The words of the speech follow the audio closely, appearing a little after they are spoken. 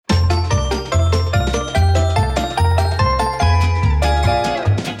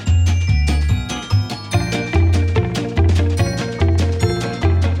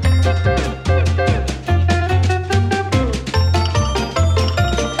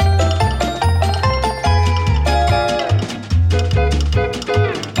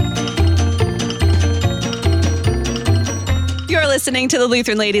listening to the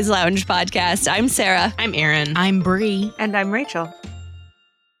Lutheran Ladies Lounge podcast. I'm Sarah. I'm Erin. I'm Bree. And I'm Rachel.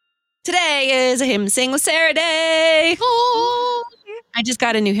 Today is a Hymn Sing with Sarah Day. Oh, I just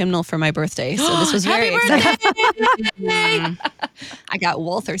got a new hymnal for my birthday, so this was very exciting. I got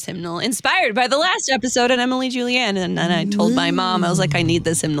Walther's hymnal, inspired by the last episode on Emily Julianne, and then I told my mom, I was like, I need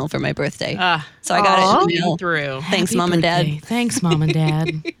this hymnal for my birthday. So I got it in the mail. Through. Thanks, Mom and Dad. Thanks, Mom and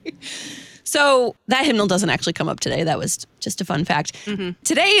Dad. So that hymnal doesn't actually come up today. That was just a fun fact. Mm-hmm.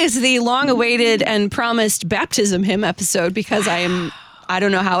 Today is the long-awaited and promised baptism hymn episode because I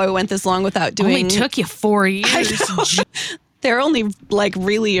don't know how I went this long without doing... Only took you 4 years. They're only like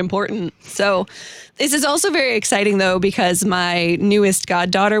really important. So this is also very exciting though, because my newest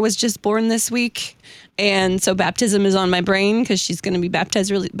goddaughter was just born this week. And so baptism is on my brain because she's going to be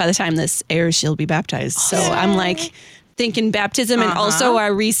baptized really, by the time this airs, she'll be baptized. So I'm like thinking baptism and also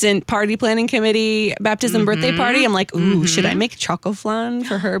our recent party planning committee baptism birthday party. I'm like, ooh, should I make choco flan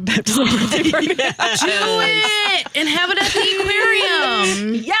for her baptism birthday party? Do it and have it at the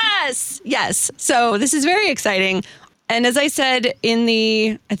aquarium. Yes. So this is very exciting. And as I said in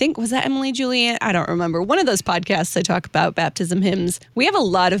I think, was that Emily Julianne? I don't remember. One of those podcasts I talk about baptism hymns. We have a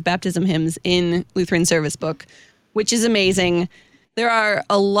lot of baptism hymns in Lutheran Service Book, which is amazing. There are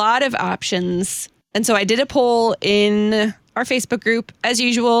a lot of options. And so I did a poll in our Facebook group, as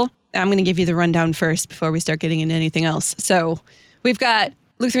usual. I'm going to give you the rundown first before we start getting into anything else. So we've got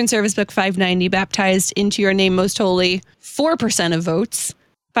Lutheran Service Book 590, Baptized into Your Name Most Holy, 4% of votes.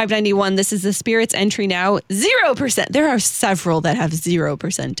 591, This is the Spirit's Entry Now, 0%. There are several that have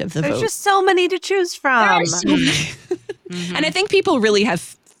 0% of the vote. There's just so many to choose from. And I think people really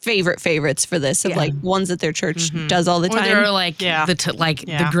have favorites for this of like ones that their church does all the time. Or they're like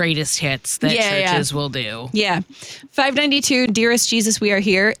the greatest hits that churches will do. Yeah. 592, Dearest Jesus, We Are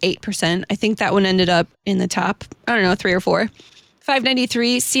Here, 8%. I think that one ended up in the top, 3 or 4.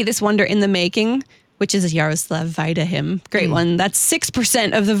 593, See This Wonder in the Making, which is a Yaroslav Vaida hymn. Great one. That's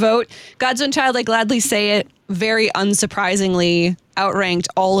 6% of the vote. God's Own Child, I Gladly Say It, very unsurprisingly outranked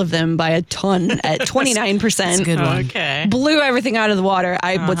all of them by a ton at 29%. That's a good one. Okay. Blew everything out of the water.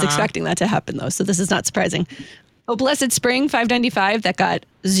 I was expecting that to happen, though, so this is not surprising. Oh, Blessed Spring, 595, that got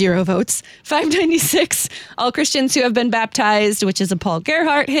 0 votes. 596, All Christians Who Have Been Baptized, which is a Paul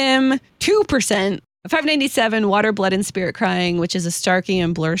Gerhardt hymn, 2%. 597, Water, Blood, and Spirit Crying, which is a Starkey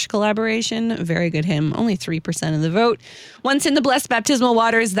and Blursch collaboration. Very good hymn. Only 3% of the vote. Once in the Blessed Baptismal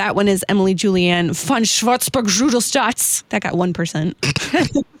Waters, that one is Emily Julianne von Schwarzburg-Judelstadt. That got 1%.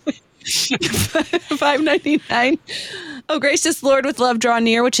 599, Oh Gracious Lord, With Love Draw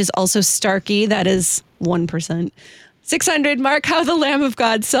Near, which is also Starkey. That is 1%. 600, Mark How the Lamb of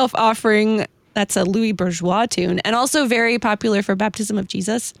God, Self-Offering. That's a Louis Bourgeois tune. And also very popular for Baptism of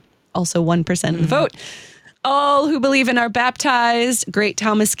Jesus. Also 1% of the vote. All Who Believe and Are Baptized, Great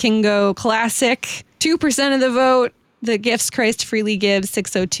Thomas Kingo classic, 2% of the vote. The Gifts Christ Freely Gives,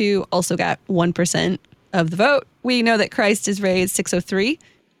 602, also got 1% of the vote. We Know That Christ is Raised, 603,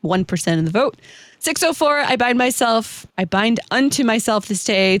 1% of the vote. 604, I bind unto myself this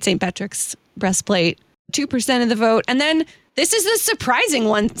day, St. Patrick's breastplate, 2% of the vote. And then this is the surprising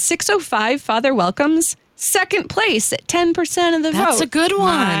one, 605, Father Welcomes, second place at 10% of the vote. That's a good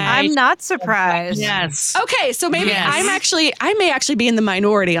one. I'm not surprised. Yes. Okay, so maybe I may actually be in the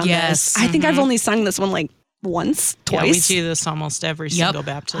minority on this. I think I've only sung this one like once, twice. Yeah, we do this almost every single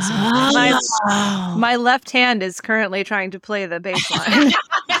baptism. My left hand is currently trying to play the bass line.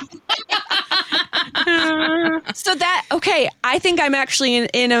 So I think I'm actually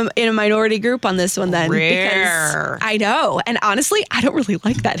in a minority group on this one then. Rare. Because I know. And honestly, I don't really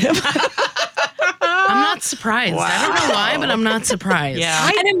like that hymn. I'm not surprised. Wow. I don't know why, but I'm not surprised. Yeah.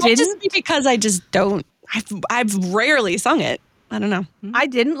 And it might just be because I just don't. I've rarely sung it. I don't know. I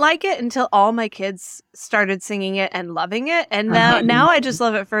didn't like it until all my kids started singing it and loving it. And now I just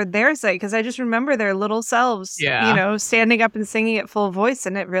love it for their sake because I just remember their little selves, standing up and singing it full voice.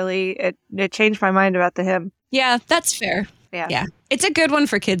 And it really, it changed my mind about the hymn. Yeah, that's fair. Yeah. It's a good one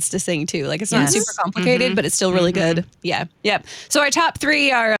for kids to sing too. Like it's not super complicated, but it's still really good. Yeah. Yep. So our top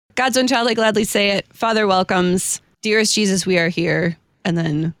 3 are God's Own Child, I Gladly Say It, Father Welcomes, Dearest Jesus, We Are Here, and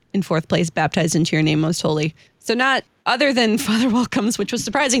then in 4th place, Baptized into Your Name Most Holy. So not other than Father Welcomes, which was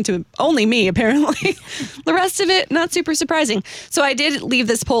surprising to only me, apparently. The rest of it, not super surprising. So I did leave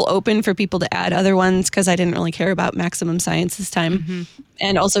this poll open for people to add other ones because I didn't really care about Maximum Science this time.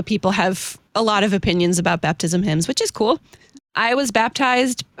 And also people have a lot of opinions about baptism hymns, which is cool. I was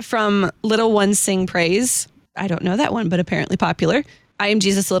baptized from Little Ones Sing Praise. I don't know that one, but apparently popular. I Am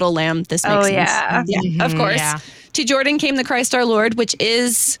Jesus, Little Lamb. This makes sense. Yeah, of course. Yeah. To Jordan Came the Christ Our Lord, which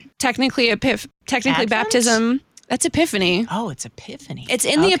is technically baptism. That's Epiphany. Oh, it's Epiphany. It's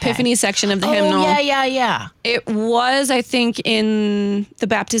in the Epiphany section of the hymnal. Yeah. It was, I think, in the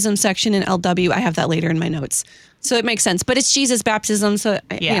baptism section in LW. I have that later in my notes. So it makes sense. But it's Jesus' baptism, so,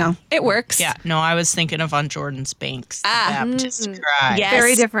 it works. Yeah. No, I was thinking of On Jordan's Banks, the Baptist cry. Yes.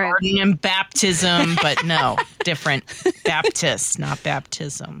 Very different. Jordan and baptism, but no, different. Baptist, not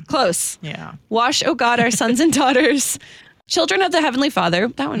baptism. Close. Yeah. Wash, O God, our sons and daughters. Children of the Heavenly Father.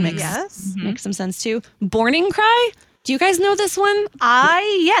 That one makes some sense too. Morning Cry. Do you guys know this one?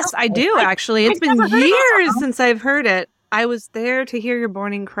 Yes, I do actually. It's been years since I've heard it. I was there to hear your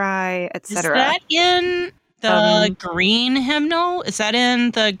morning cry, etc. Is that in the green hymnal? Is that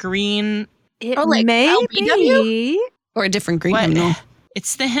in the green? It may LBW? be. Or a different green hymnal?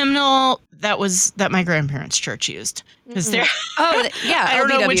 It's the hymnal that my grandparents' church used. Because they're I don't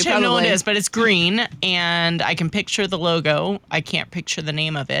know which hymnal it is, but it's green, and I can picture the logo. I can't picture the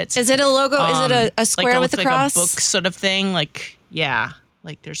name of it. Is it a logo? Is it a square with a cross? Like a book sort of thing. Like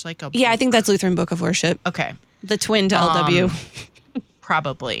there's like a book. Yeah, I think that's Lutheran Book of Worship. Okay. The twin to LW.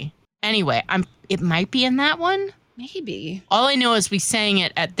 Probably. Anyway, it might be in that one. Maybe. All I know is we sang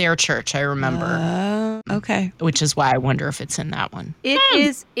it at their church, I remember. Okay. Which is why I wonder if it's in that one. It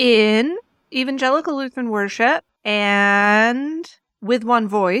is in Evangelical Lutheran Worship and With One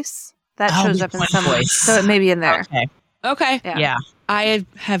Voice. That shows up in some voice. So it may be in there. Okay. Yeah. I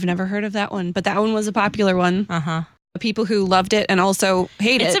have never heard of that one, but that one was a popular one. Uh-huh. People who loved it and also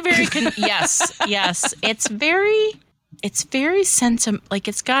hate it. It's a very yes. It's very sentiment. Like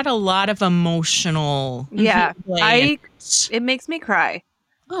it's got a lot of emotional. Yeah, it makes me cry.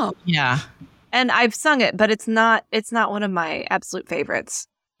 Oh, yeah. And I've sung it, but it's not one of my absolute favorites.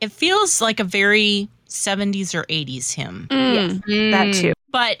 It feels like a very 70s or 80s hymn. Yes, that too.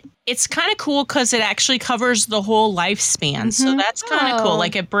 But it's kind of cool because it actually covers the whole lifespan. So that's kind of cool.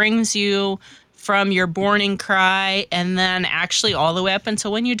 Like it brings you from your born cry and then actually all the way up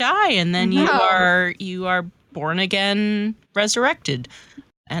until when you die. And then you are born again, resurrected.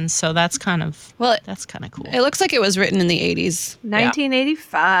 And so that's kind of cool. It looks like it was written in the 80s.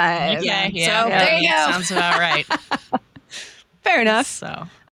 1985. Yeah. So there you go. Sounds about right. Fair enough. So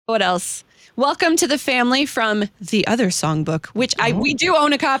what else? Welcome to the Family from the other songbook, which we do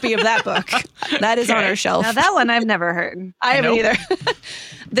own a copy of that book. That is on our shelf. Now that one I've never heard. I haven't either.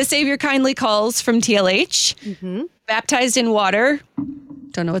 The Savior Kindly Calls from TLH. Baptized in Water.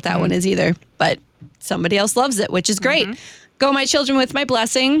 Don't know what that one is either, but somebody else loves it, which is great. Go My Children with My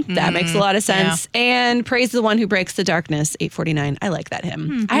Blessing. That makes a lot of sense. Yeah. And Praise the One Who Breaks the Darkness, 849. I like that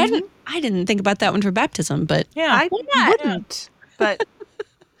hymn. I didn't think about that one for baptism, but I wouldn't. But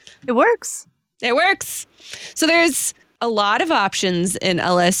it works. It works. So there's a lot of options in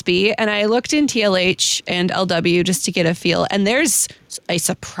LSB, and I looked in TLH and LW just to get a feel. And there's a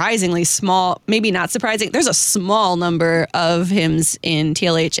surprisingly small, maybe not surprising, there's a small number of hymns in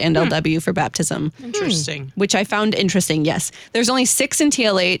TLH and LW for baptism. Interesting. Which I found interesting, yes. There's only 6 in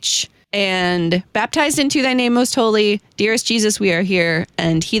TLH, and Baptized into Thy Name Most Holy, Dearest Jesus, We Are Here,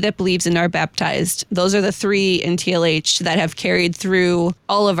 and He That Believes and Are Baptized. Those are the 3 in TLH that have carried through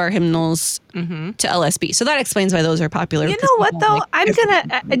all of our hymnals to LSB. So that explains why those are popular. You know what, though?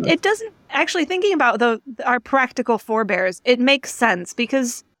 It doesn't, actually thinking about our practical forebears, it makes sense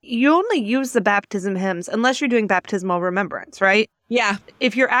because you only use the baptism hymns unless you're doing baptismal remembrance, right? Yeah.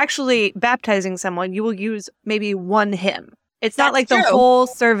 If you're actually baptizing someone, you will use maybe one hymn. It's not like the whole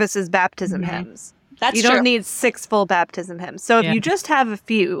service is baptism hymns. You don't need 6 full baptism hymns. So if you just have a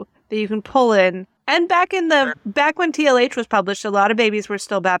few that you can pull in, and back when TLH was published, a lot of babies were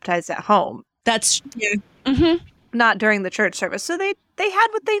still baptized at home. That's not during the church service. So they had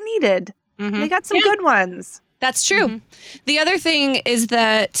what they needed. They got some good ones. That's true. The other thing is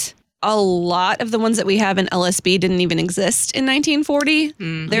that a lot of the ones that we have in LSB didn't even exist in 1940.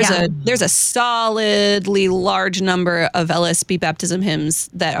 There's a solidly large number of LSB baptism hymns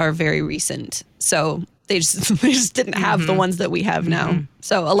that are very recent. So they just didn't have the ones that we have now.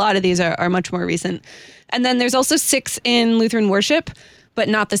 So a lot of these are much more recent. And then there's also 6 in Lutheran worship, but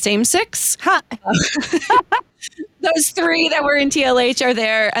not the same 6. Those 3 that were in TLH are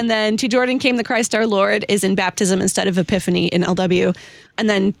there. And then To Jordan Came the Christ Our Lord is in baptism instead of Epiphany in LW. And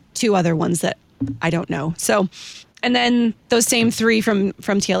then 2 other ones that I don't know. So, and then those same 3 from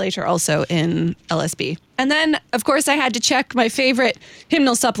TLH are also in LSB. And then, of course, I had to check my favorite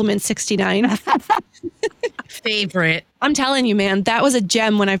hymnal supplement 69. Favorite. I'm telling you, man, that was a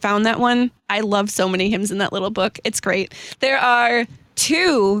gem when I found that one. I love so many hymns in that little book. It's great. There are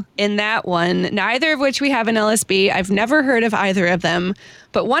two in that one, neither of which we have in LSB. I've never heard of either of them,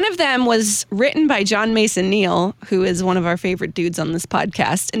 but one of them was written by John Mason Neal, who is one of our favorite dudes on this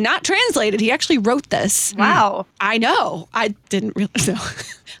podcast, and not translated. He actually wrote this. Wow. I know. I didn't really know.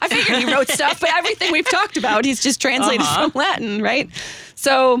 I figured he wrote stuff, but everything we've talked about, he's just translated from Latin, right?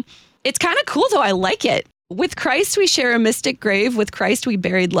 So it's kind of cool, though. I like it. With Christ we share a mystic grave, with Christ we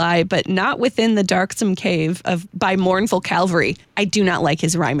buried lie, but not within the darksome cave of by mournful Calvary. I do not like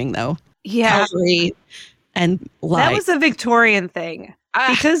his rhyming, though. Yeah. Calvary and lie. That was a Victorian thing.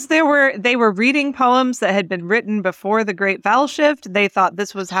 Because they were reading poems that had been written before the Great Vowel Shift. They thought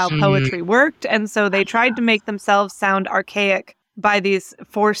this was how poetry worked, and so they tried to make themselves sound archaic by these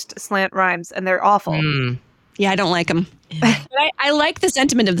forced slant rhymes, and they're awful. Yeah, I don't like them. But I like the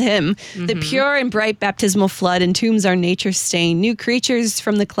sentiment of the hymn. The pure and bright baptismal flood entombs our nature stain. New creatures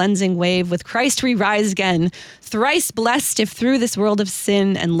from the cleansing wave. With Christ we rise again. Thrice blessed if through this world of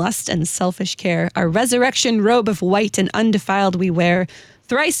sin and lust and selfish care, our resurrection robe of white and undefiled we wear.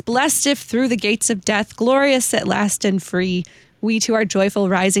 Thrice blessed if through the gates of death, glorious at last and free, we to our joyful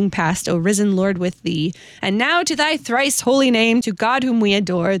rising past, O risen Lord, with thee. And now to thy thrice holy name, to God whom we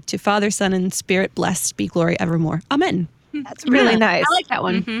adore, to Father, Son, and Spirit, blessed be glory evermore. Amen. That's really nice. I like that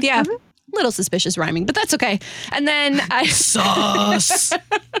one. Yeah. Little suspicious rhyming, but that's okay. And then Sus. and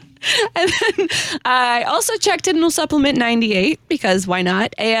then I also checked in Supplement 98 because why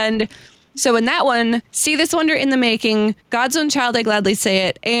not? And so in that one, see this wonder in the making, God's own child, I gladly say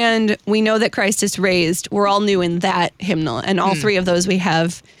it, and we know that Christ is raised. We're all new in that hymnal, and all three of those we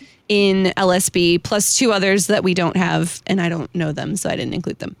have in LSB, plus two others that we don't have, and I don't know them, so I didn't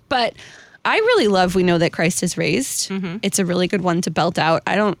include them. But I really love We Know That Christ is Raised. It's a really good one to belt out.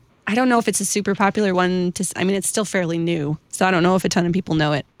 I don't know if it's a super popular one. It's still fairly new, so I don't know if a ton of people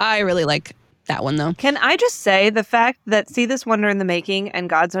know it. I really like that one, though. Can I just say the fact that See This Wonder in the Making and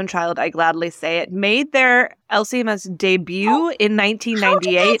God's Own Child, I Gladly Say It, made their LCMS debut in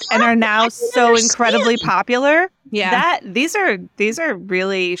 1998 and are now so incredibly popular. Yeah. These are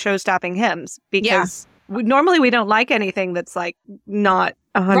really show-stopping hymns because normally we don't like anything that's like not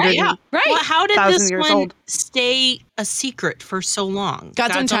 100 Right. Well, how did this years one old. stay a secret for so long?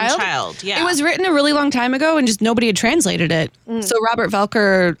 God's Own Child? Yeah. It was written a really long time ago and just nobody had translated it. So Robert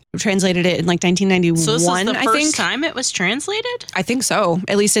Velker translated it in like 1991, So this is the I first think. time it was translated? I think so,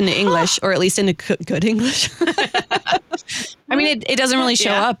 at least into English, or at least into good English. I mean, it doesn't really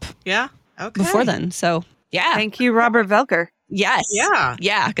show up Yeah. Okay. before then. So, yeah. Thank you, Robert Velker. Yes. Yeah.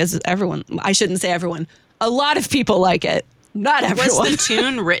 Yeah, because I shouldn't say everyone. A lot of people like it. Not everyone. Was the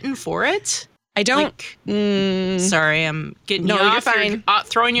tune written for it? I don't. Sorry, I'm getting No, you you're off. fine.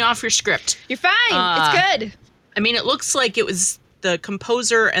 Throwing you off your script. You're fine. It's good. I mean, it looks like it was the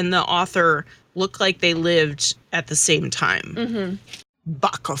composer and the author look like they lived at the same time.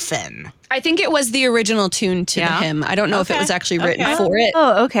 Bachofen. I think it was the original tune to the hymn. I don't know if it was actually written for it.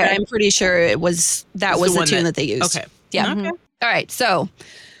 Oh, okay. But I'm pretty sure it was that was the tune that they used. Okay. Yeah. Okay. All right. So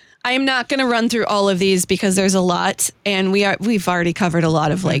I am not going to run through all of these because there's a lot, and we've already covered a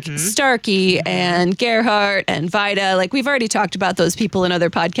lot of like Starkey and Gerhardt and Vida. Like we've already talked about those people in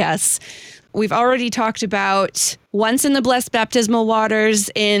other podcasts. We've already talked about Once in the Blessed Baptismal Waters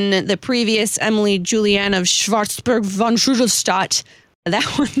in the previous Emily Julian of Schwarzburg von Schuddelstadt. That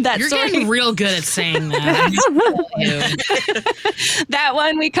one, You're getting real good at saying that. That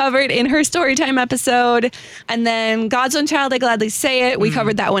one we covered in her Storytime episode. And then God's Own Child, I Gladly Say It. We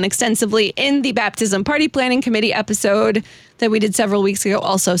covered that one extensively in the Baptism Party Planning Committee episode that we did several weeks ago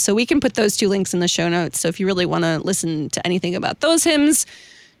also. So we can put those two links in the show notes. So if you really want to listen to anything about those hymns,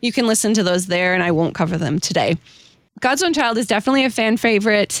 you can listen to those there, and I won't cover them today. God's Own Child is definitely a fan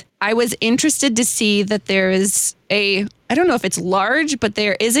favorite. I was interested to see that there is I don't know if it's large, but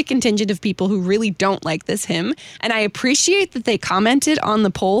there is a contingent of people who really don't like this hymn. And I appreciate that they commented on the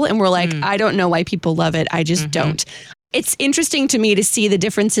poll and were like, I don't know why people love it. I just don't. It's interesting to me to see the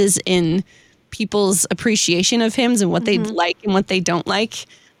differences in people's appreciation of hymns and what they like and what they don't like.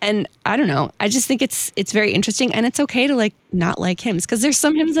 And I don't know. I just think it's very interesting, and it's okay to like not like hymns because there's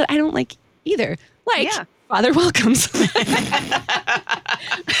some hymns that I don't like either. Like Father Welcomes.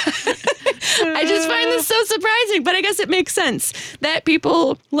 I just find this so surprising, but I guess it makes sense that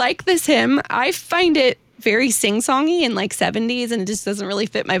people like this hymn. I find it very sing-songy and like 70s, and it just doesn't really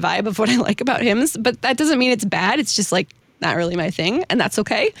fit my vibe of what I like about hymns. But that doesn't mean it's bad. It's just like not really my thing, and that's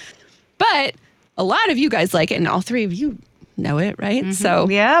okay. But a lot of you guys like it, and all three of you know it, right? So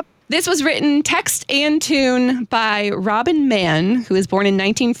this was written text and tune by Robin Mann, who was born in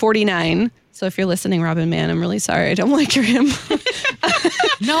 1949. So if you're listening, Robin Mann, I'm really sorry. I don't like your hymn.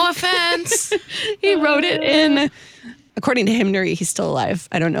 No offense. He wrote it in According to Hymnary, he's still alive.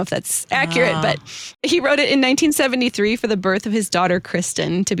 I don't know if that's accurate, but he wrote it in 1973 for the birth of his daughter,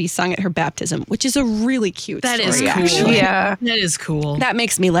 Kristen, to be sung at her baptism, which is a really cute story. That is cool. Actually. Yeah. That is cool. That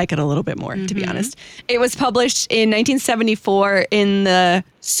makes me like it a little bit more, to be honest. It was published in 1974 in the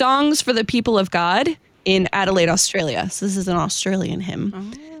Songs for the People of God in Adelaide, Australia. So this is an Australian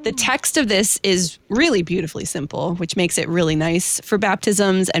hymn. The text of this is really beautifully simple, which makes it really nice for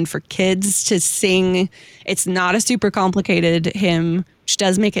baptisms and for kids to sing. It's not a super complicated hymn, which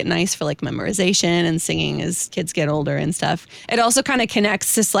does make it nice for like memorization and singing as kids get older and stuff. It also kind of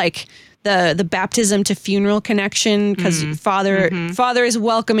connects this like the baptism to funeral connection, because father is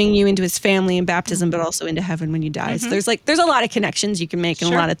welcoming you into his family in baptism, but also into heaven when you die. So there's a lot of connections you can make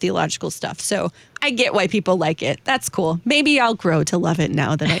and a lot of theological stuff. So I get why people like it. That's cool. Maybe I'll grow to love it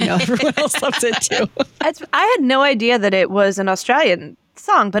now that I know everyone else loves it too. I had no idea that it was an Australian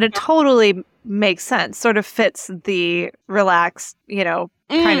song, but it totally makes sense. Sort of fits the relaxed,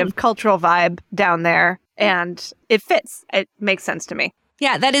 kind of cultural vibe down there. And it fits. It makes sense to me.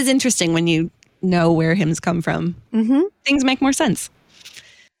 Yeah, that is interesting when you know where hymns come from. Things make more sense.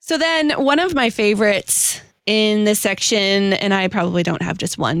 So then one of my favorites in this section, and I probably don't have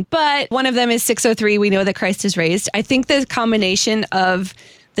just one, but one of them is 603, We Know That Christ is Raised. I think the combination of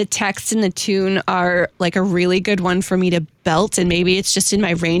the text and the tune are like a really good one for me to belt, and maybe it's just in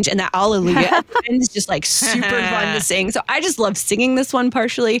my range. And that Alleluia is just like super fun to sing. So I just love singing this one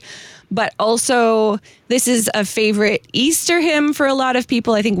partially. But also, this is a favorite Easter hymn for a lot of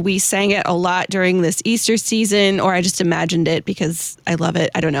people. I think we sang it a lot during this Easter season, or I just imagined it because I love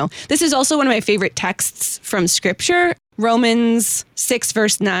it. I don't know. This is also one of my favorite texts from Scripture. Romans 6,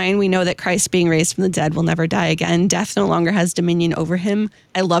 verse 9, we know that Christ being raised from the dead will never die again. Death no longer has dominion over him.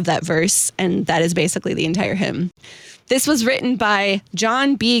 I love that verse, and that is basically the entire hymn. This was written by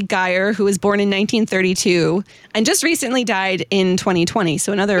John B. Geyer, who was born in 1932 and just recently died in 2020.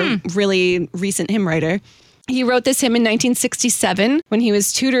 So another really recent hymn writer. He wrote this hymn in 1967 when he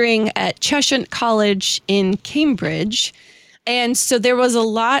was tutoring at Cheshunt College in Cambridge. And so there was a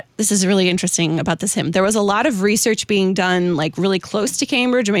lot, this is really interesting about this hymn. There was a lot of research being done like really close to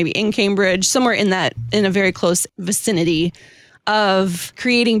Cambridge, or maybe in Cambridge, somewhere in a very close vicinity of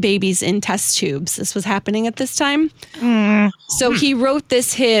creating babies in test tubes. This was happening at this time. So he wrote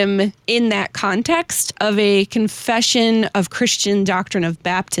this hymn in that context of a confession of Christian doctrine of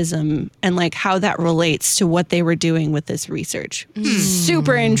baptism and like how that relates to what they were doing with this research.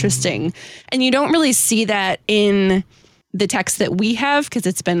 Super interesting. And you don't really see that in the text that we have because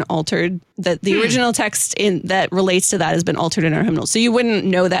it's been altered. The original text that relates to that has been altered in our hymnal. So you wouldn't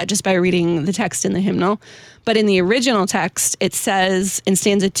know that just by reading the text in the hymnal. But in the original text, it says in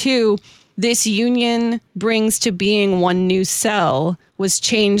stanza 2, this union brings to being one new cell was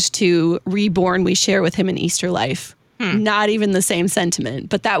changed to reborn we share with him in Easter life. Not even the same sentiment,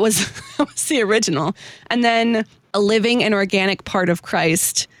 but that was the original. And then a living and organic part of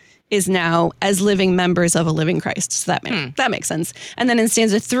Christ is now as living members of a living Christ. So that makes sense. And then in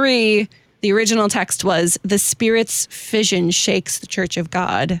stanza 3, the original text was, the Spirit's fission shakes the church of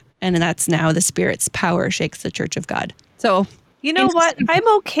God. And that's now the Spirit's power shakes the church of God. So, you know what?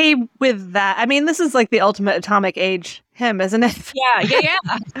 I'm okay with that. I mean, this is like the ultimate atomic age hymn, isn't it? Yeah.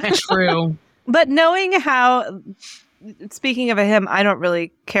 True. But knowing how, speaking of a hymn I don't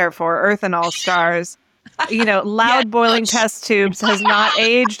really care for, Earth and All Stars, loud boiling test tubes has not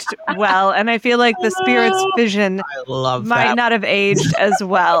aged well. And I feel like the Spirit's vision might not have aged as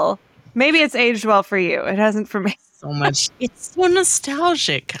well. Maybe it's aged well for you. It hasn't for me. So much. It's so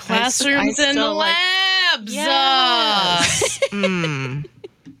nostalgic. Classrooms and labs. Yes.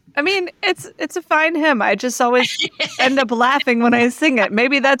 I mean, it's a fine hymn. I just always end up laughing when I sing it.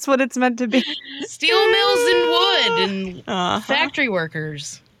 Maybe that's what it's meant to be. Steel mills and wood and factory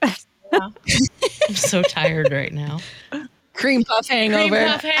workers. I'm so tired right now. Cream puff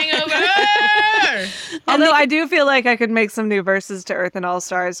hangover. Although I do feel like I could make some new verses to Earth and All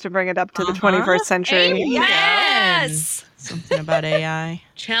Stars to bring it up to the 21st century. Yes. Something about AI.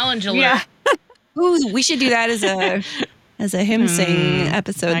 Challenge alert. Yeah. Ooh, we should do that as a hymn sing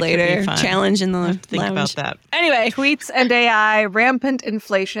episode later. Challenge in the Think lounge. about that. Anyway, tweets and AI, rampant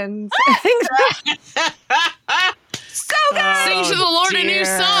inflation. So good. Sing to the Lord a new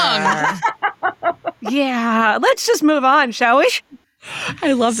song. Yeah, let's just move on, shall we?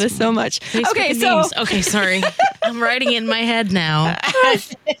 I love this so much. Okay, so Okay, sorry. I'm writing it in my head now.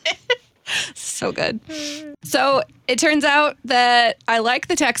 so good. So it turns out that I like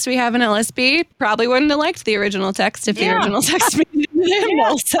the text we have in LSB. Probably wouldn't have liked the original text if the original text made it in the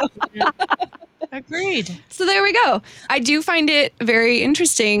hymnal. So Agreed. So there we go. I do find it very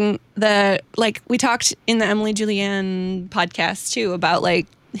interesting that, like, we talked in the Emily Julianne podcast too about like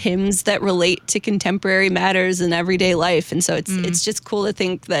hymns that relate to contemporary matters in everyday life. And so it's just cool to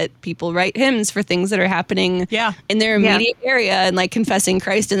think that people write hymns for things that are happening in their immediate area and like confessing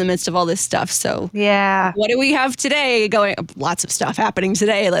Christ in the midst of all this stuff. So what do we have today going? Lots of stuff happening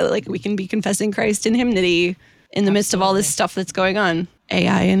today. Like we can be confessing Christ in hymnody in the midst of all this stuff that's going on.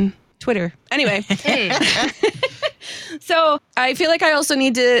 AI and Twitter. Anyway. So I feel like I also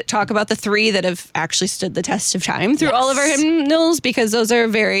need to talk about the three that have actually stood the test of time through all of our hymnals, because those are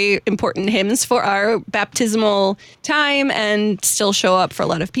very important hymns for our baptismal time and still show up for a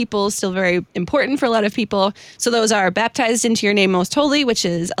lot of people, still very important for a lot of people. So those are Baptized into Your Name Most Holy, which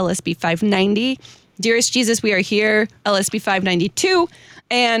is LSB 590, Dearest Jesus, We Are Here, LSB 592,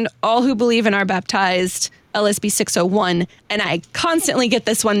 and All Who Believe and Are Baptized, LSB 601, and I constantly get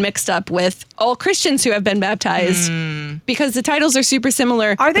this one mixed up with All Christians Who Have Been Baptized because the titles are super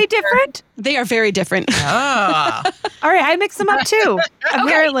similar. Are they different? They are very different. All right, I mix them up too,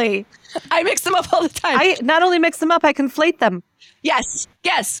 apparently. I mix them up all the time. I not only mix them up, I conflate them. Yes,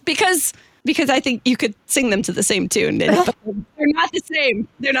 because I think you could sing them to the same tune. But they're not the same.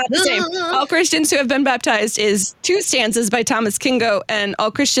 They're not the same. All Christians Who Have Been Baptized is 2 stanzas by Thomas Kingo, and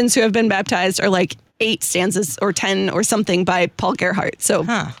All Christians Who Have Been Baptized are like 8 stanzas or 10 or something by Paul Gerhardt. So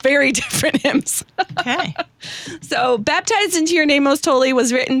very different hymns. Okay. So Baptized into Your Name Most Holy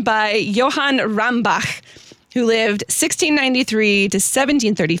was written by Johann Rambach, who lived 1693 to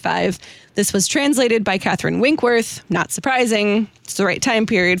 1735. This was translated by Catherine Winkworth. Not surprising. It's the right time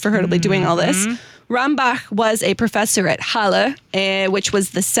period for her to be doing all this. Rambach was a professor at Halle, which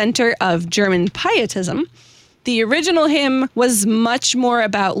was the center of German Pietism. The original hymn was much more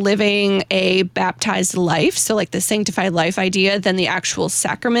about living a baptized life, so like the sanctified life idea, than the actual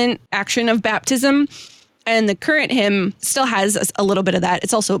sacrament action of baptism. And the current hymn still has a little bit of that.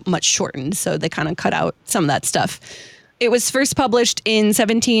 It's also much shortened, so they kind of cut out some of that stuff. It was first published in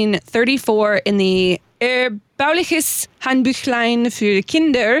 1734 in the Erbauliches Handbüchlein für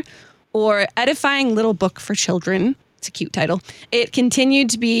Kinder, or Edifying Little Book for Children. It's a cute title. It continued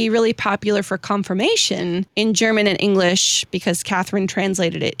to be really popular for confirmation in German and English because Catherine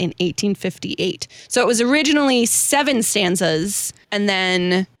translated it in 1858. So it was originally 7 stanzas, and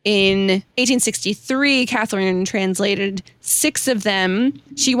then in 1863, Catherine translated 6 of them.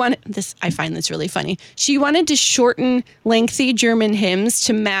 She wanted this. I find this really funny. She wanted to shorten lengthy German hymns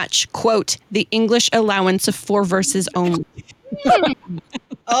to match, quote, the English allowance of 4 verses only.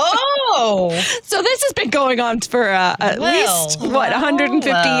 Oh, so this has been going on for at least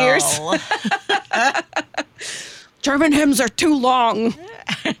 150 years. German hymns are too long.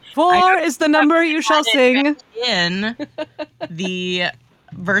 4 is the number you shall sing. In the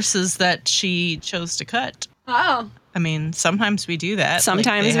verses that she chose to cut. Oh, I mean, sometimes we do that.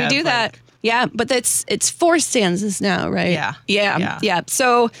 Sometimes we do that. Yeah, but it's 4 stanzas now, right? Yeah.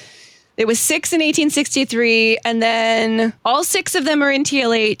 So it was 6 in 1863, and then all 6 of them are in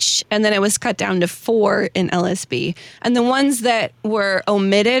TLH, and then it was cut down to 4 in LSB. And the ones that were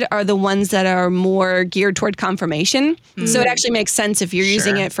omitted are the ones that are more geared toward confirmation. So it actually makes sense if you're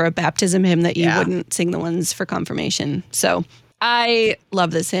using it for a baptism hymn that you wouldn't sing the ones for confirmation. So I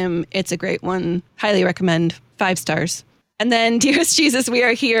love this hymn. It's a great one. Highly recommend. 5 stars. And then Dearest Jesus, We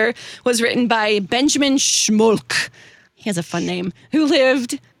Are Here was written by Benjamin Schmolk. He has a fun name. Who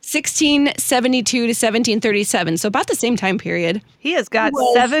lived 1672 to 1737, so about the same time period. He has got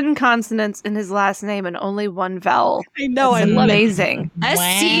 7 consonants in his last name and only 1 vowel. I know, it's amazing.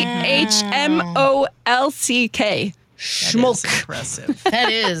 Schmolk. Schmolk. Impressive.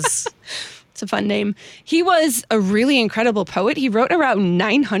 that is. It's a fun name. He was a really incredible poet. He wrote around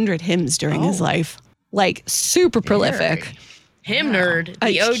 900 hymns during his life. Like, super prolific. Hymn nerd,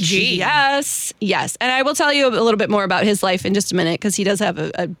 the OG. Yes. And I will tell you a little bit more about his life in just a minute, because he does have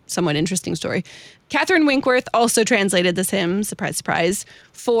a somewhat interesting story. Catherine Winkworth also translated this hymn, surprise, surprise,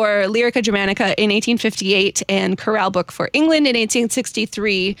 for Lyrica Germanica in 1858 and Chorale Book for England in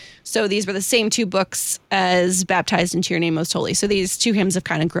 1863. So these were the same 2 books as Baptized into Your Name Most Holy. So these 2 hymns have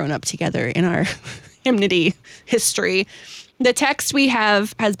kind of grown up together in our hymnody history. The text we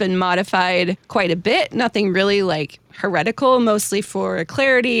have has been modified quite a bit. Nothing really like heretical, mostly for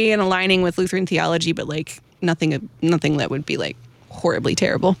clarity and aligning with Lutheran theology, but like nothing that would be like horribly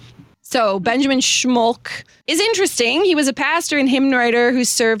terrible. So Benjamin Schmolk is interesting. He was a pastor and hymn writer who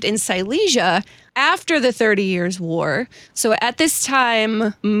served in Silesia after the 30 Years' War. So at this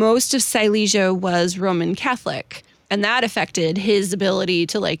time, most of Silesia was Roman Catholic. And that affected his ability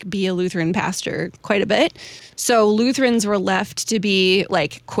to like be a Lutheran pastor quite a bit. So Lutherans were left to be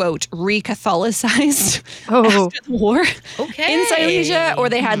like, quote, re-Catholicized after the war in Silesia, or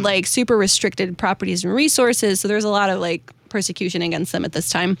they had like super restricted properties and resources. So there's a lot of like persecution against them at this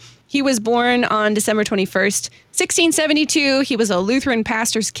time. He was born on December 21st, 1672. He was a Lutheran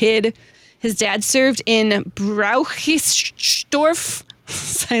pastor's kid. His dad served in Brauchistorf,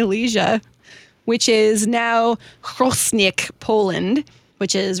 Silesia, which is now Krosniec, Poland,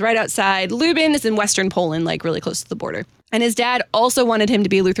 which is right outside Lubin. It's in western Poland, like really close to the border. And his dad also wanted him to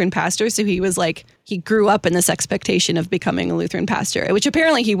be a Lutheran pastor. So he was like, he grew up in this expectation of becoming a Lutheran pastor, which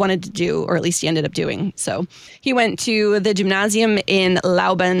apparently he wanted to do, or at least he ended up doing. So he went to the gymnasium in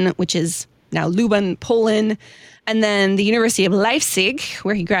Lauben, which is now Lublin, Poland, and then the University of Leipzig,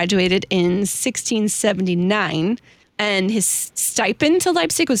 where he graduated in 1679. And his stipend to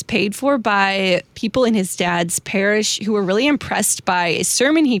Leipzig was paid for by people in his dad's parish who were really impressed by a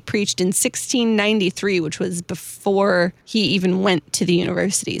sermon he preached in 1693, which was before he even went to the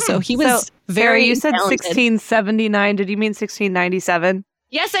university. So he was very You said talented. 1679. Did you mean 1697?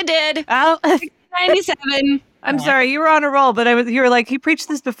 Yes, I did. Oh, 97. I'm sorry. You were on a roll, but you were like, he preached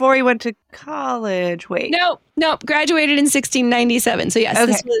this before he went to college. Wait. Nope. Graduated in 1697. So yes, Okay.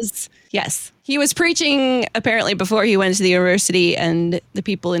 this was, yes. He was preaching apparently before he went to the university, and the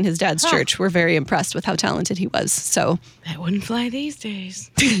people in his dad's church were very impressed with how talented he was. So That wouldn't fly these days.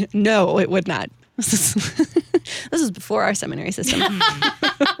 no, it would not. This is before our seminary system.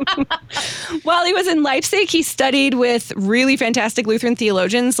 While he was in Leipzig, he studied with really fantastic Lutheran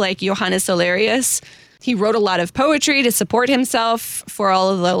theologians like Johannes Solarius. He wrote a lot of poetry to support himself for all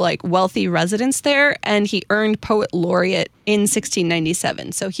of the like wealthy residents there, and he earned poet laureate in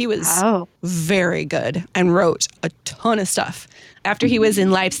 1697. So he was very good and wrote a ton of stuff. After he was in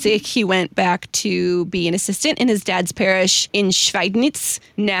Leipzig, he went back to be an assistant in his dad's parish in Schweidnitz,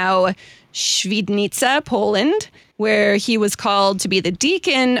 now Świdnica, Poland, where he was called to be the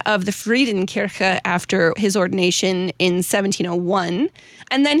deacon of the Friedenkirche after his ordination in 1701.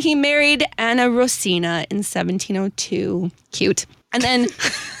 And then he married Anna Rosina in 1702. Cute. And then,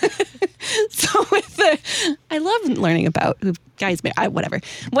 so I love learning about who guys, whatever.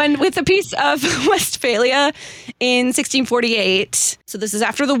 When with the Peace of Westphalia in 1648, so this is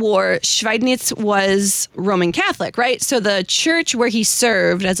after the war, Schweidnitz was Roman Catholic, right? So the church where he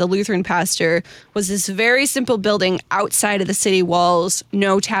served as a Lutheran pastor was this very simple building outside of the city walls,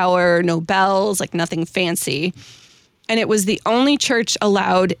 no tower, no bells, like nothing fancy. And it was the only church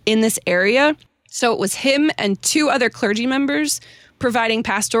allowed in this area. So it was him and two other clergy members providing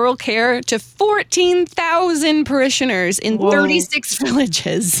pastoral care to 14,000 parishioners in 36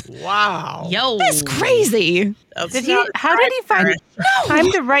 villages. Wow. Yo. That's crazy. How did he find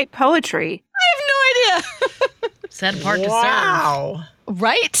time to write poetry? I have no idea. Set apart to Wow.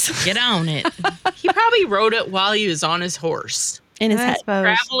 Right? serve. Get on it. He probably wrote it while he was on his horse, In his I head. suppose.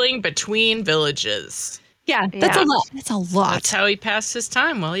 traveling between villages. Yeah, that's Yeah. a lot. That's a lot. That's how he passed his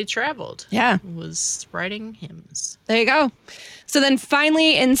time while he traveled. Yeah. Was writing hymns. There you go. So then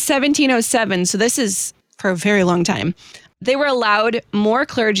finally in 1707, so this is for a very long time, they were allowed more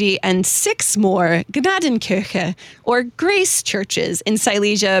clergy and 6 more Gnadenkirche, or grace churches in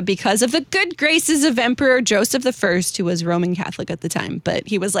Silesia because of the good graces of Emperor Joseph I, who was Roman Catholic at the time. But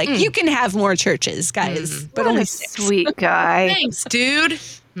he was like, you can have more churches, guys, but What only a 6. sweet guy. Thanks, dude.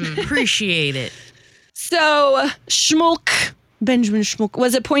 Appreciate it. So Schmuck, Benjamin Schmuck,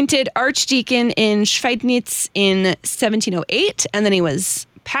 was appointed archdeacon in Schweidnitz in 1708, and then he was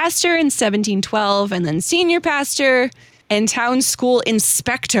pastor in 1712, and then senior pastor and town school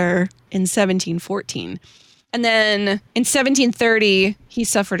inspector in 1714. And then in 1730, he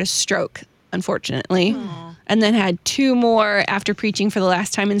suffered a stroke, unfortunately, and then had 2 more after preaching for the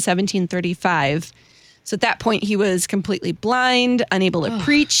last time in 1735. So at that point, he was completely blind, unable to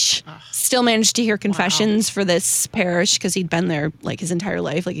preach, still managed to hear confessions for this parish because he'd been there like his entire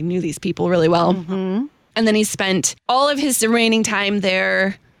life. Like he knew these people really well. And then he spent all of his remaining time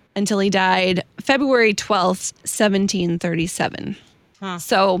there until he died February 12th, 1737.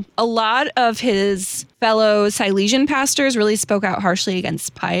 So a lot of his fellow Silesian pastors really spoke out harshly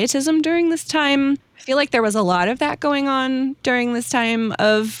against pietism during this time. I feel like there was a lot of that going on during this time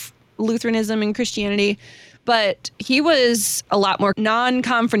of Lutheranism and Christianity, but he was a lot more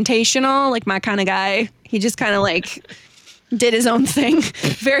non-confrontational, like my kind of guy. He just kind of like did his own thing,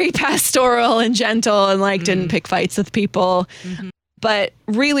 very pastoral and gentle, and like didn't pick fights with people, but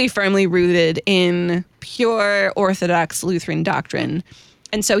really firmly rooted in pure Orthodox Lutheran doctrine.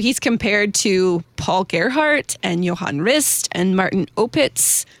 And so he's compared to Paul Gerhardt and Johann Rist and Martin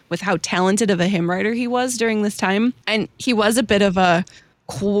Opitz with how talented of a hymn writer he was during this time. And he was a bit of a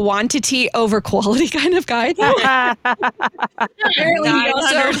quantity over quality kind of guy. Apparently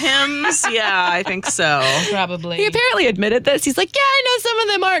 900 hymns. Yeah, I think so. Probably. He apparently admitted this. He's like, yeah, I know some of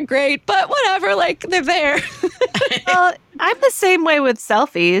them aren't great, but whatever, like they're there. Well, I'm the same way with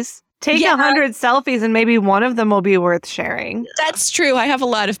selfies. Take 100 selfies and maybe one of them will be worth sharing. That's true. I have a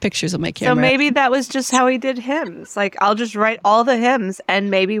lot of pictures on my camera. So maybe that was just how he did hymns. Like, I'll just write all the hymns and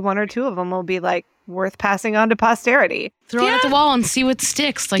maybe one or two of them will be like worth passing on to posterity. Throw it at the wall and see what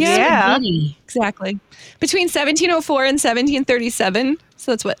sticks. Like, Exactly. Between 1704 and 1737,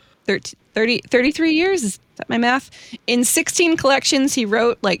 so that's what, 33 years? Is that my math? In 16 collections, he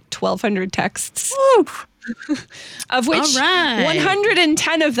wrote like 1,200 texts. Woo! Of which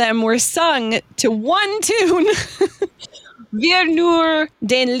 110 of them were sung to one tune, Wir nur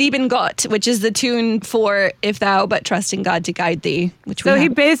den lieben Gott, which is the tune for If Thou But Trust in God to Guide Thee. So he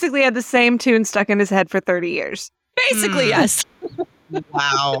basically had the same tune stuck in his head for 30 years. Basically, yes.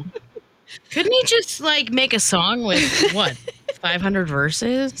 Wow. Couldn't he just like make a song with 500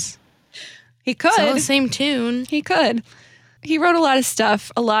 verses? He could. It's all the same tune. He could. He wrote a lot of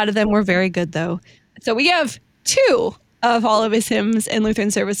stuff. A lot of them were very good, though. So we have 2 of all of his hymns in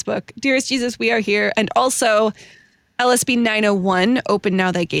Lutheran Service Book. Dearest Jesus, We Are Here. And also LSB 901, Open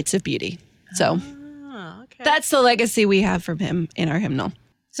Now Thy Gates of Beauty. So that's the legacy we have from him in our hymnal.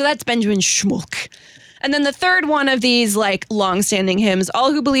 So that's Benjamin Schmuck. And then the third one of these like long-standing hymns,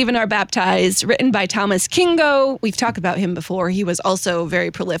 All Who Believe and Are Baptized, written by Thomas Kingo. We've talked about him before. He was also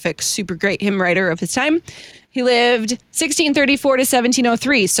very prolific, super great hymn writer of his time. He lived 1634 to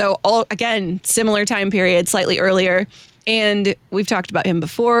 1703. So all, again, similar time period, slightly earlier. And we've talked about him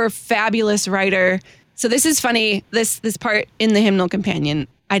before. Fabulous writer. So this is funny. This part in the Hymnal Companion.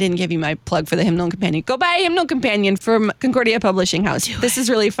 I didn't give you my plug for the Hymnal Companion. Go buy a Hymnal Companion from Concordia Publishing House. This is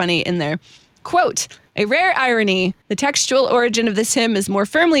really funny in there. Quote, a rare irony, the textual origin of this hymn is more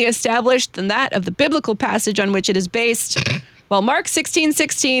firmly established than that of the biblical passage on which it is based. While Mark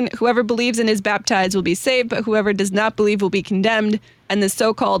 16:16, whoever believes and is baptized will be saved, but whoever does not believe will be condemned, and the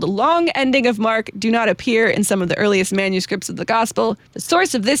so-called long ending of Mark do not appear in some of the earliest manuscripts of the gospel, the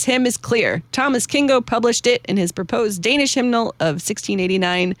source of this hymn is clear. Thomas Kingo published it in his proposed Danish hymnal of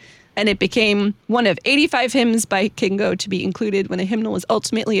 1689, and it became one of 85 hymns by Kingo to be included when a hymnal was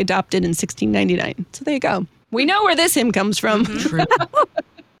ultimately adopted in 1699. So there you go. We know where this hymn comes from.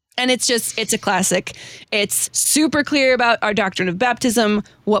 And it's a classic. It's super clear about our doctrine of baptism,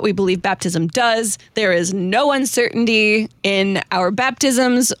 what we believe baptism does. There is no uncertainty in our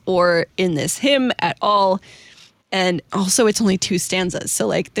baptisms or in this hymn at all. And also it's only 2 stanzas. So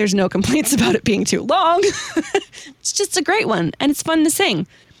like there's no complaints about it being too long. It's just a great one. And it's fun to sing.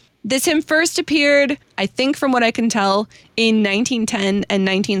 This hymn first appeared, I think from what I can tell, in 1910 and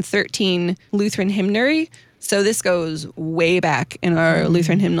 1913 Lutheran hymnary. So this goes way back in our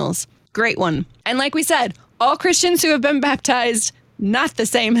Lutheran hymnals. Great one. And like we said, all Christians who have been baptized, not the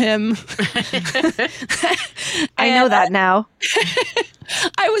same hymn. I know that now.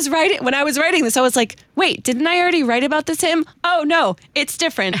 When I was writing this, I was like, wait, didn't I already write about this hymn? Oh no, it's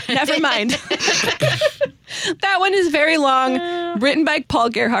different. Never mind. That one is very long, written by Paul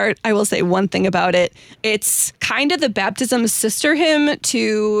Gerhardt. I will say one thing about it. It's kind of the baptism sister hymn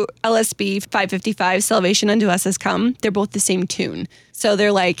to LSB 555, Salvation Unto Us Has Come. They're both the same tune. So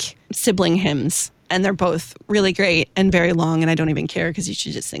they're like sibling hymns, and they're both really great and very long, and I don't even care because you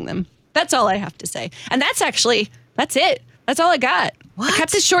should just sing them. That's all I have to say. And that's it. That's all I got. What? I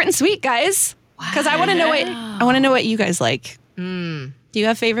kept it short and sweet, guys, because I want to know what you guys like. Do you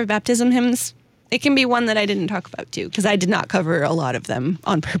have favorite baptism hymns? It can be one that I didn't talk about too, because I did not cover a lot of them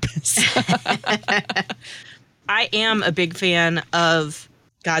on purpose. I am a big fan of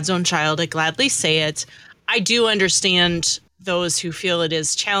God's Own Child. I gladly say it. I do understand those who feel it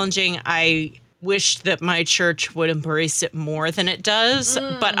is challenging. I wish that my church would embrace it more than it does.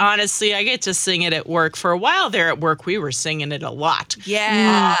 But honestly, I get to sing it at work. For a while there at work, we were singing it a lot.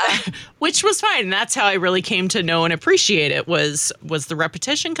 Yeah. Which was fine. And that's how I really came to know and appreciate it was the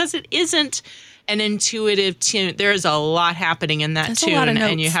repetition, because it isn't an intuitive tune. There is a lot happening in that tune,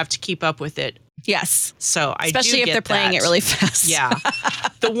 and you have to keep up with it. Yes. So I especially do if get they're playing it really fast. Yeah.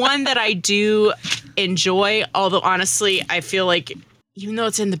 The one that I do enjoy, although honestly, I feel like even though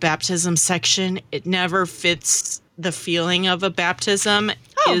it's in the baptism section, it never fits the feeling of a baptism,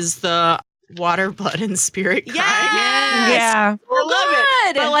 is the Water, Blood, and Spirit cry. Yes. Yeah. So love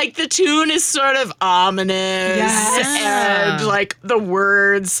it. But like the tune is sort of ominous, and like the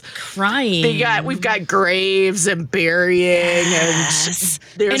words crying. We've got graves and burying, and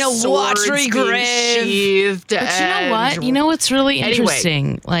there's in a swords watery being grave. sheathed. But you know what? You know what's really Anyway.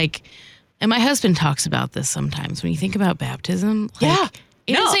 interesting? Like, and my husband talks about this sometimes. When you think about baptism, like,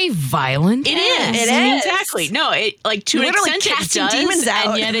 it is a violent. It is. It is. Exactly. No, it like to an Literally extent it casting does, demons out.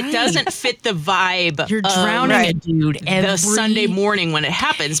 and yet it doesn't fit the vibe. You're of drowning a dude the every Sunday morning when it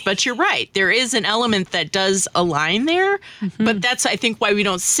happens. But you're right. There is an element that does align there. But that's, I think, why we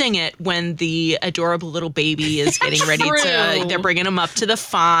don't sing it when the adorable little baby is getting ready to. They're bringing him up to the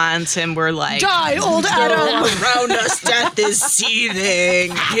font, and we're like, Die, old Adam. around us, death is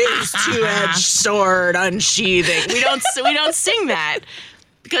seething. His two-edged sword unsheathing. We don't sing that.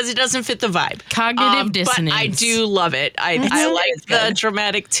 Because it doesn't fit the vibe. Cognitive dissonance. But I do love it. I like the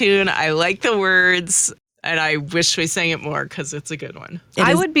dramatic tune. I like the words. And I wish we sang it more because it's a good one.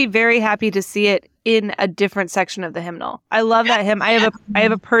 I would be very happy to see it in a different section of the hymnal. I love that hymn. I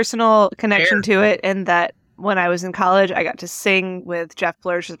have a personal connection to it in that when I was in college, I got to sing with Jeff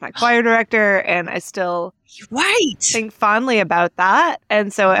Blurch as my choir director, and I still think fondly about that.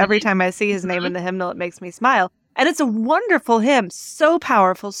 And so every time I see his name in the hymnal, it makes me smile. And it's a wonderful hymn, so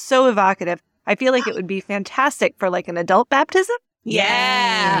powerful, so evocative. I feel like it would be fantastic for like an adult baptism.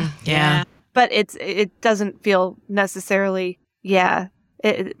 Yeah. But it doesn't feel necessarily,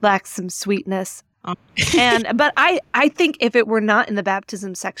 it lacks some sweetness. But I think if it were not in the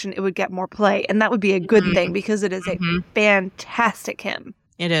baptism section, it would get more play. And that would be a good thing because it is a fantastic hymn.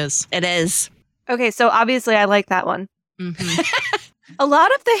 It is. It is. Okay, so obviously I like that one. A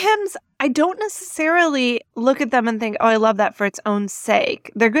lot of the hymns, I don't necessarily look at them and think, oh, I love that for its own sake.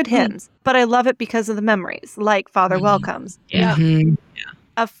 They're good hymns, but I love it because of the memories, like Father Welcomes. Yeah.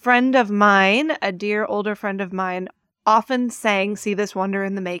 A friend of mine, a dear older friend of mine, often sang See This Wonder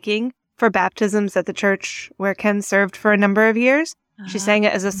in the Making for baptisms at the church where Ken served for a number of years. She sang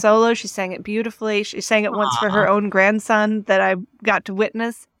it as a solo. She sang it beautifully. She sang it once for her own grandson that I got to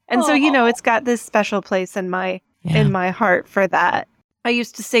witness. And so, it's got this special place in my heart for that. I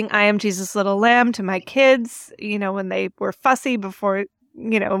used to sing I Am Jesus' Little Lamb to my kids, when they were fussy before,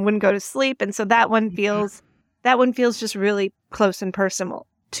 and wouldn't go to sleep. And so that one feels just really close and personal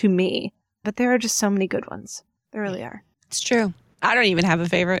to me. But there are just so many good ones. There really are. It's true. I don't even have a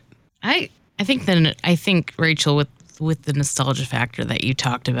favorite. I think Rachel, with the nostalgia factor that you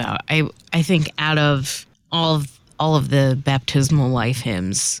talked about, I think out of all of the baptismal life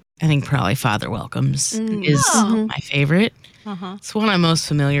hymns, I think probably Father Welcomes is my favorite. It's one I'm most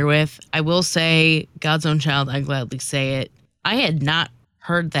familiar with. I will say, God's Own Child, I gladly say it. I had not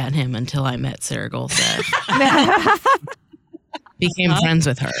heard that hymn until I met Sarah Golseth. Became friends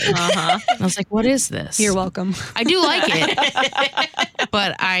with her. I was like, what is this? You're welcome. I do like it,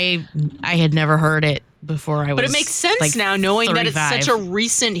 but I had never heard it before I was. But it makes sense like now, knowing 35. that it's such a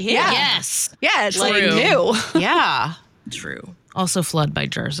recent hit. Yeah. Yes. Yeah, it's Like, like new. Yeah. True. Also, Flood by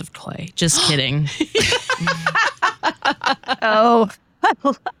Jars of Clay. Just kidding. Oh. I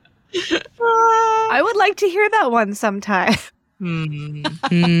would like to hear that one sometime.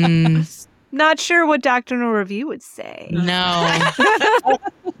 Not sure what Doctrinal Review would say. No.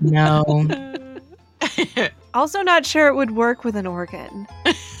 No. Also not sure it would work with an organ.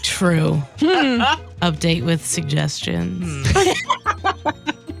 True. Update with suggestions.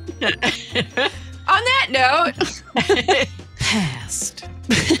 On that note, Past.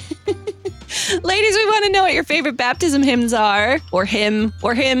 ladies, we want to know what your favorite baptism hymns are, or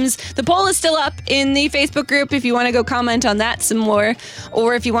hymns. The poll is still up in the Facebook group if you want to go comment on that some more,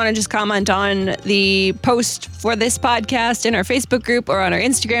 or if you want to just comment on the post for this podcast in our Facebook group or on our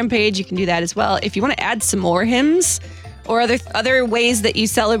Instagram page, you can do that as well. If you want to add some more hymns or other ways that you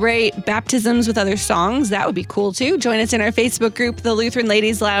celebrate baptisms with other songs, that would be cool too. Join us in our Facebook group, the Lutheran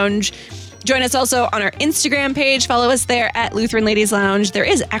Ladies Lounge. Join us also on our Instagram page. Follow us there at Lutheran Ladies Lounge. There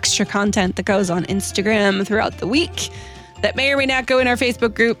is extra content that goes on Instagram throughout the week that may or may not go in our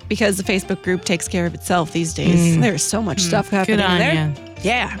Facebook group because the Facebook group takes care of itself these days. There's so much stuff happening Good on there. ya.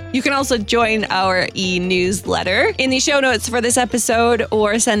 Yeah. You can also join our e-newsletter in the show notes for this episode,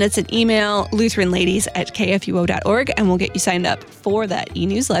 or send us an email, lutheranladies@kfuo.org, and we'll get you signed up for that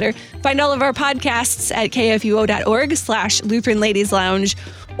e-newsletter. Find all of our podcasts at kfuo.org/Lutheran Ladies Lounge,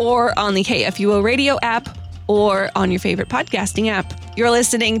 or on the KFUO radio app, or on your favorite podcasting app. You're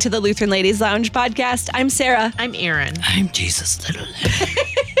listening to the Lutheran Ladies Lounge podcast. I'm Sarah. I'm Aaron. I'm Jesus' little lamb.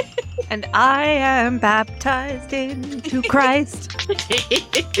 And I am baptized into Christ.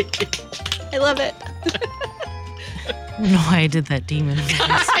 I love it. I don't know why I did that demon voice,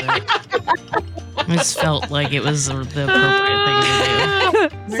 but I just felt like it was the appropriate thing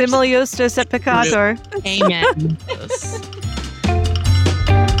Simul justus et peccator. Amen.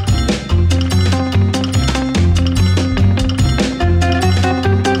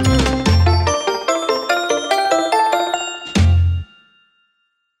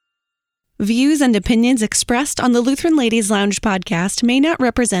 Views and opinions expressed on the Lutheran Ladies Lounge podcast may not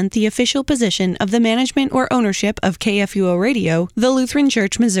represent the official position of the management or ownership of KFUO Radio, the Lutheran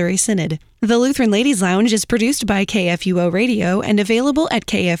Church Missouri Synod. The Lutheran Ladies Lounge is produced by KFUO Radio and available at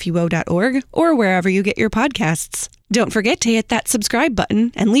kfuo.org or wherever you get your podcasts. Don't forget to hit that subscribe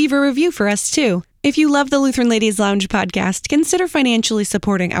button and leave a review for us too. If you love the Lutheran Ladies Lounge podcast, consider financially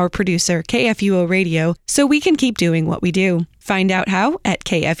supporting our producer, KFUO Radio, so we can keep doing what we do. Find out how at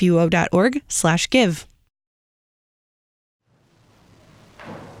kfuo.org/give.